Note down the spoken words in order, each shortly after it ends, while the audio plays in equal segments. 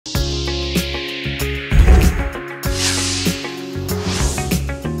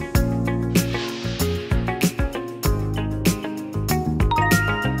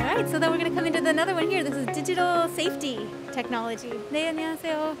technology. 네,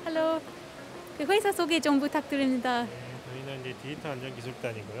 안녕하세요. Hello. 그 회사 소개 좀 부탁드립니다. 저희는 이제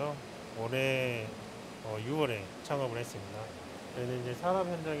디지털안전기술단이고요. 올해 6월에 창업을 했습니다. 저희는 이제 산업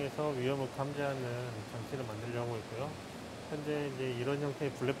현장에서 위험을 감지하는 장치를 만들려고 있고요. 현재 이제 이런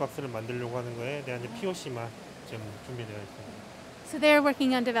형태의 블랙박스를 만들려고 하는 거에 대한 POC만 지금 준비되어 있습니다. So they're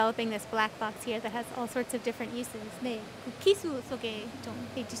working on developing this black box here that has all sorts of different uses. 네, 그 기술 소개 좀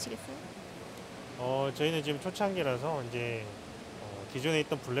해주시겠어요? 저희는 지금 초창기라서 이제 기존에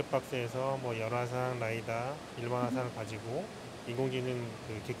있던 블랙박스에서 뭐 열화상, 라이다, 일반 화상을 가지고 인공지능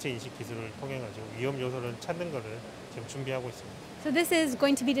그 객체 인식 기술을 통해 가지고 위험 요소를 찾는 거를 지금 준비하고 있습니다. So this is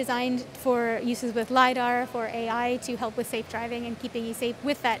going to be designed for uses with LiDAR, for AI to help with safe driving and keeping you safe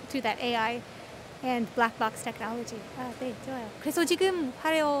with that through that AI and black box technology. 아, 네, 좋아요. 그래서 지금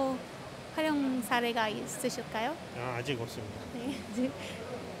활용 사례가 있으실까요? 아직 없습니다. 네.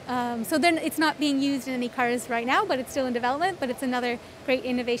 So then it's not being used in any cars right now, but it's still in development, but it's another great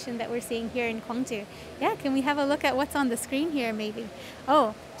innovation that we're seeing here in Gwangju. Yeah, can we have a look at what's on the screen here maybe?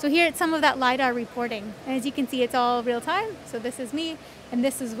 Oh, so here it's some of that LiDAR reporting. And as you can see, it's all real time. So this is me, and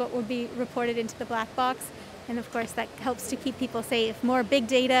this is what will be reported into the black box. And of course, that helps to keep people safe. More big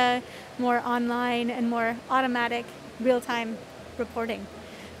data, more online, and more automatic real-time reporting.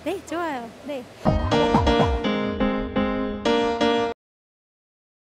 네, 좋아요. 네.